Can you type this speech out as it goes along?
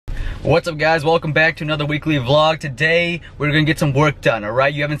What's up guys, welcome back to another weekly vlog. Today we're gonna get some work done,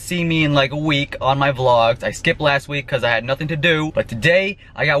 alright? You haven't seen me in like a week on my vlogs. I skipped last week because I had nothing to do, but today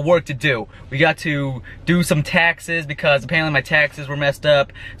I got work to do. We got to do some taxes because apparently my taxes were messed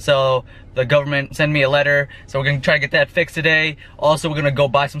up, so the government sent me a letter, so we're gonna try to get that fixed today. Also, we're gonna go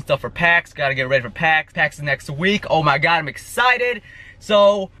buy some stuff for PAX. Gotta get ready for PAX. PAX is next week. Oh my god, I'm excited.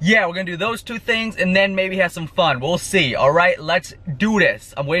 So yeah, we're gonna do those two things and then maybe have some fun. We'll see. All right, let's do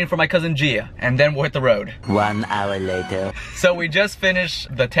this. I'm waiting for my cousin Gia and then we'll hit the road. 1 hour later. So we just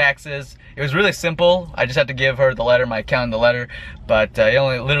finished the taxes. It was really simple. I just had to give her the letter, my account, the letter. But it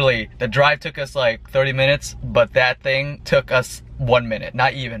only literally, the drive took us like 30 minutes, but that thing took us 1 minute,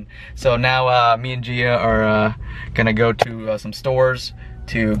 not even. So now me and Gia are gonna go to some stores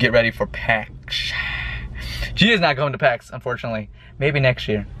to get ready for PAX. Gia's not going to PAX, unfortunately. Maybe next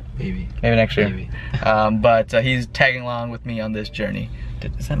year. Maybe next year. Maybe. But he's tagging along with me on this journey.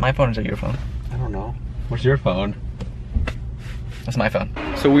 Is that my phone or is that your phone? I don't know. What's your phone? That's my phone.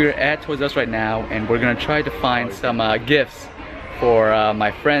 So we're at Toys R Us right now and we're gonna try to find some gifts for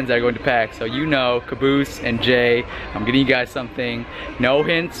my friends that are going to PAX. So you know, Caboose and Jay, I'm getting you guys something. No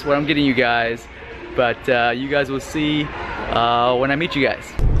hints what I'm getting you guys, but you guys will see when I meet you guys.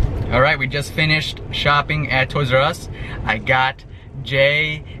 All right, we just finished shopping at Toys R Us. I got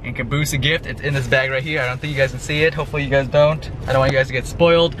Jay and Caboose a gift. It's in this bag right here. I don't think you guys can see it. Hopefully you guys don't. I don't want you guys to get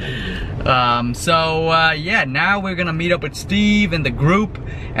spoiled. Yeah, now we're gonna meet up with Steve and the group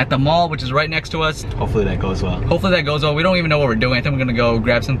at the mall, which is right next to us. Hopefully that goes well. Hopefully that goes well. We don't even know what we're doing. I think we're gonna go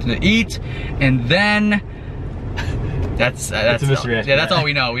grab something to eat, and then that's a mystery. Yeah, that's all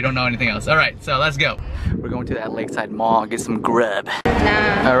we know. We don't know anything else. All right, so let's go. We're going to that Lakeside Mall, get some grub.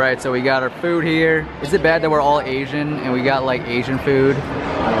 Nah. All right, so we got our food here. Is it bad that we're all Asian and we got like Asian food?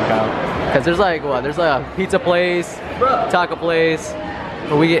 I don't know. Because there's like, what? There's like a pizza place, taco place,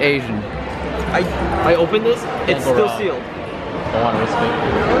 but we get Asian. I opened this, it's still sealed. Don't want to risk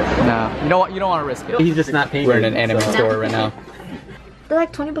it. No, you don't want to risk it. He's just not paying. We're in an anime store right now. They're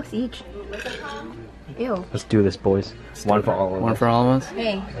like 20 bucks each. Ew. Let's do this, boys. One for all of us. One for all of us?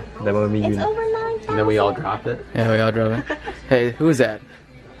 Hey. Then when we It's over 9,000. and then we all drop it. Yeah, we all drove it. Hey, who is that?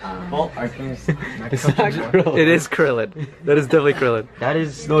 Well, I think it's not Krillin. It is Krillin. That is definitely Krillin. That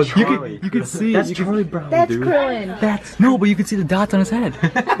is no Charlie. You can see that's it. Charlie Brown, That's dude. Krillin. That's no, but you can see the dots on his head.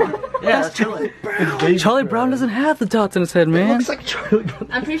 Yeah, that's Charlie Brown. Charlie Brown doesn't have the dots on his head, man. It looks like Charlie Brown.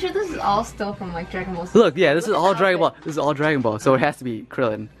 I'm pretty sure this is all still from like Dragon Ball. Look, yeah, this is all Dragon Ball. This is all Dragon Ball, so it has to be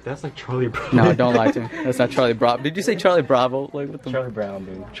Krillin. That's like Charlie Brown. No, don't lie to me. That's not Charlie Brown. Did you say Charlie Bravo? Like what the? Charlie Brown,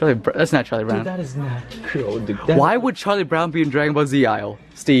 dude. That's not Charlie Brown. Dude, that is not Krillin, dude. Why would Charlie Brown be in Dragon Ball Z aisle,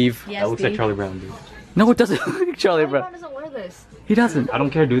 Steve? Yes, That looks like Charlie Brown, dude. No, it doesn't look like Charlie Brown. Brown doesn't wear this. He doesn't. I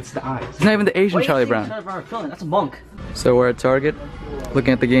don't care, dude. It's the eyes. It's not even the Asian Charlie Brown. Charlie Brown Krillin, that's a monk. So we're at Target,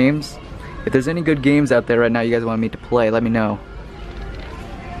 looking at the games. If there's any good games out there right now you guys want me to play, let me know.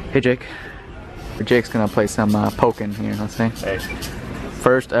 Hey Jake. Jake's gonna play some Pokken here, let's see. Hey.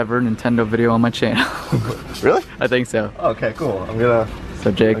 First ever Nintendo video on my channel. Really? I think so. Okay, cool. I'm gonna.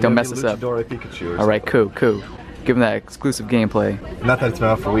 So Jake, don't mess us up. Pikachu Alright, cool. Give him that exclusive gameplay. Not that it's been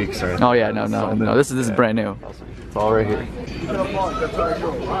out for weeks, right? Oh yeah, no. This is brand new. It's all right here.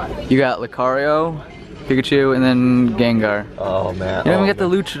 You got Lucario, Pikachu, and then Gengar. Oh man. You don't even get the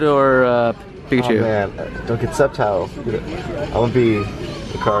Luchador Pikachu. Oh man, don't get Subtile. I want to be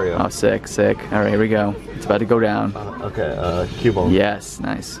Lucario. Oh, sick. Alright, here we go. It's about to go down. Okay, Cubone. Yes,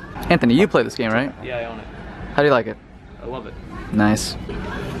 nice. Anthony, you play this game, right? Yeah, I own it. How do you like it? I love it. Nice.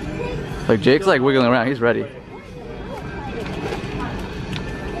 Like Jake's like wiggling around, he's ready.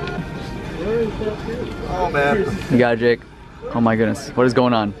 Oh man. You got it, Jake. Oh my goodness, what is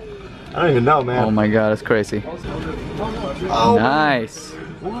going on? I don't even know, man. Oh my god, that's crazy. Oh. Nice.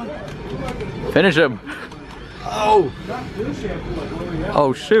 Finish him. Oh.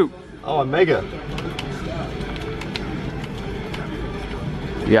 Oh shoot. Oh, a Mega.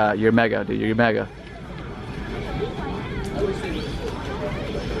 Yeah, you're mega, dude. You're mega.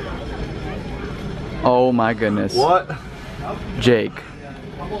 Oh my goodness. What? Jake.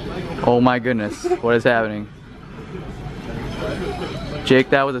 Oh my goodness. What is happening? Jake,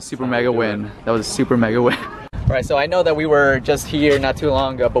 that was a super mega win. That was a super mega win. Alright, so I know that we were just here not too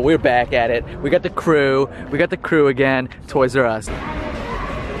long ago, but we're back at it. We got the crew. We got the crew again. Toys R Us.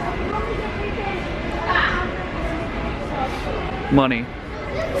 Money.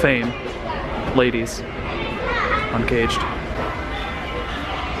 Fame. Ladies. Uncaged.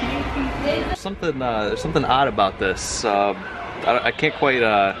 There's something odd about this. I can't quite.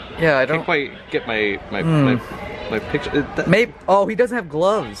 Yeah, I can't quite get my picture. Maybe. Oh, he doesn't have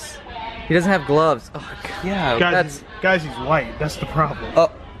gloves. He doesn't have gloves. Oh, God. Yeah, Guys, he's white. That's the problem.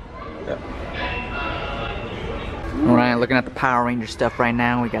 Oh. looking at the Power Ranger stuff right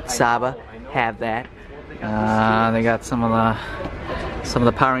now. We got Saba, have that. They got some of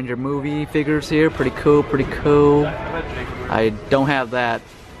the Power Ranger movie figures here. Pretty cool, pretty cool. I don't have that.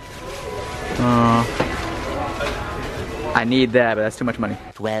 I need that, but that's too much money.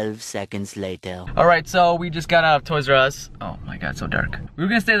 12 seconds later. Alright, so we just got out of Toys R Us. Oh my god, so dark. We were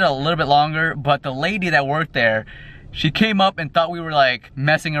gonna stay there a little bit longer, but the lady that worked there, she came up and thought we were like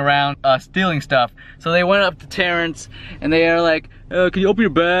messing around, stealing stuff. So they went up to Terrence and they are like, can you open your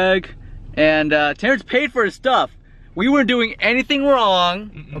bag? And Terrence paid for his stuff. We weren't doing anything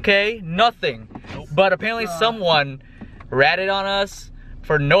wrong, okay? Nothing. But apparently someone ratted on us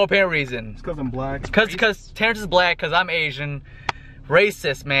for no apparent reason. It's because I'm black. Because Terrence is black, because I'm Asian.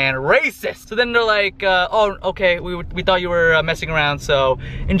 Racist, man, racist. So then they're like, oh, okay, we thought you were messing around, so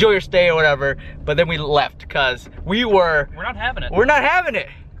enjoy your stay or whatever. But then we left, because we're not having it. We're not having it.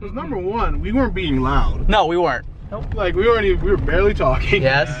 Because number one, we weren't being loud. No, we weren't. Nope. Like we were barely talking.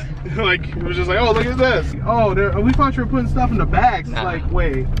 Yes. Like it was just like, oh, look at this. Oh, we thought you were putting stuff in the bags. It's like,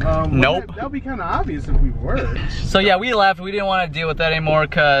 wait. Nope. That would be kind of obvious if we were. So yeah, we left. We didn't want to deal with that anymore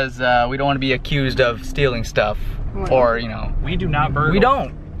because we don't want to be accused of stealing stuff, or you know. We do not burgle. We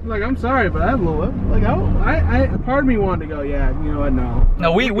don't. Like, I'm sorry, but I blew up. Like, I part of me wanted to go, yeah, you know what, no.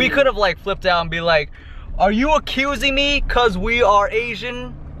 No, we could have like flipped out and be like, are you accusing me because we are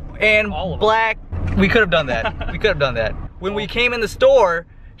Asian and black? We could have done that. We could have done that. When we came in the store,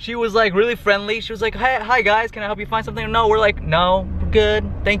 she was like really friendly. She was like, hi guys, can I help you find something? No, we're like, no, we're good.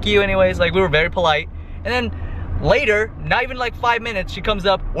 Thank you anyways. Like, we were very polite. And then later, not even like 5 minutes, she comes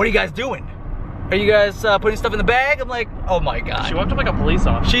up, what are you guys doing? Are you guys putting stuff in the bag? I'm like, oh my god. She walked up like a police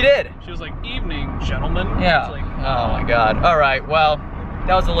officer. She did. She was like, evening, gentlemen. Yeah. Like, oh my god. All right, well,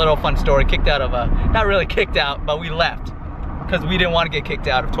 that was a little fun story. Kicked out of not really kicked out, but we left. Because we didn't want to get kicked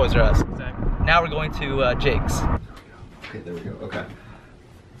out of Toys R Us. Exactly. Now we're going to Jake's. Okay, there we go. Okay.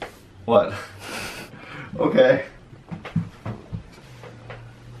 What? Okay.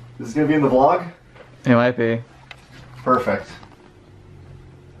 This is gonna be in the vlog? It might be. Perfect.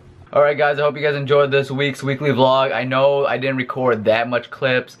 Alright guys, I hope you guys enjoyed this week's weekly vlog. I know I didn't record that much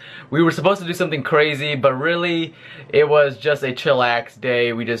clips. We were supposed to do something crazy, but really it was just a chillax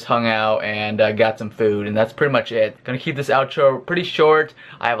day. We just hung out and got some food, and that's pretty much it. Gonna keep this outro pretty short.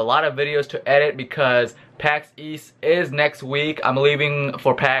 I have a lot of videos to edit because PAX East is next week. I'm leaving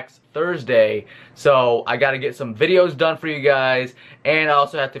for PAX Thursday, so I gotta get some videos done for you guys, and I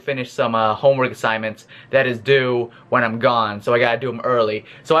also have to finish some homework assignments that is due when I'm gone, so I gotta do them early.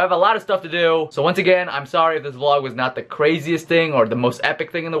 So I have a lot of stuff to do. So once again, I'm sorry if this vlog was not the craziest thing or the most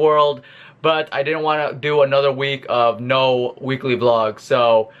epic thing in the world, but I didn't want to do another week of no weekly vlogs.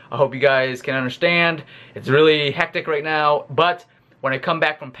 So I hope you guys can understand. It's really hectic right now, but when I come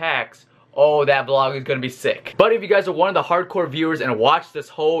back from PAX, oh, that vlog is gonna be sick. But if you guys are one of the hardcore viewers and watch this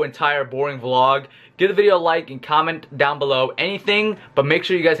whole entire boring vlog, give the video a like and comment down below anything, but make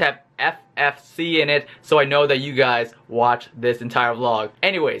sure you guys have FFC in it so I know that you guys watch this entire vlog.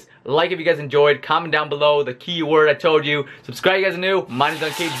 Anyways, like if you guys enjoyed, comment down below the keyword I told you, subscribe if you guys are new. My name's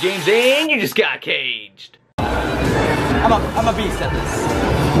unCAGEDgamez and you just got caged. I'm a beast at this.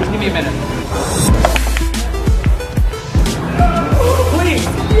 Just give me a minute. Please!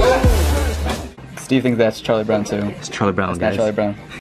 Steve thinks that's Charlie Brown too. It's Charlie Brown, It's guys. not Charlie Brown.